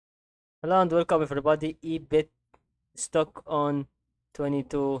Hello and welcome everybody. EBET stock on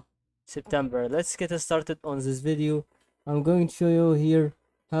 22 September. Let's get started on this video. I'm going to show you here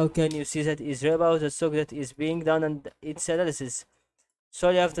how can you see that is real about the stock that is being done and its analysis. So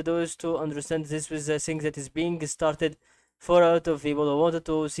all you have to do is to understand this with the thing that is being started for a lot of people who wanted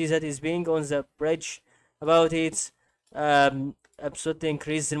to see that is being on the bridge about its absolute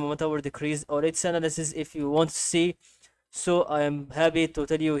increase in momentum or decrease or its analysis if you want to see. So I am happy to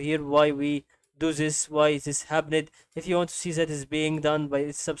tell you here why we do this, why this happened. If you want to see that is being done by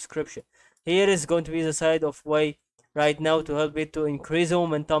its subscription, here is going to be the side of why right now to help it to increase the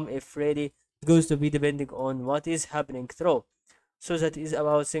momentum if really it goes to be depending on what is happening through. So that is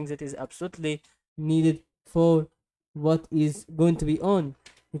about things that is absolutely needed for what is going to be on,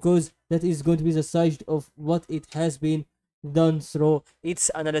 because that is going to be the side of what it has been done through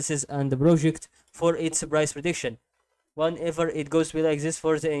its analysis and the project for its price prediction. Whenever it goes to be like this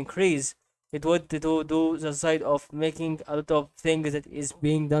for the increase, it would do the side of making a lot of things that is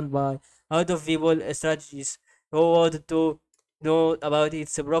being done by a lot of people strategies who want to know about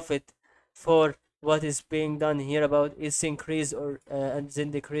its profit for what is being done here about its increase or and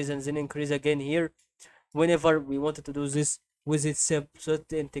then decrease and then increase again here. Whenever we wanted to do this with its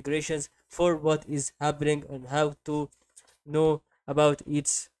certain integrations for what is happening and how to know about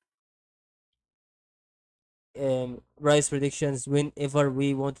its price predictions whenever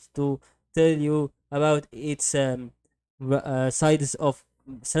we want to tell you about its sides of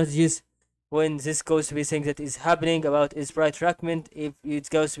strategies. When this goes to be thing that is happening about its price trackment, if it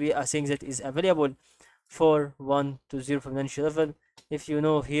goes to be a thing that is available for 1 to 0 financial level, if you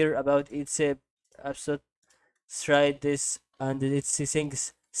know here about its absolute stride this and its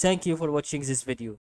things. Thank you for watching this video.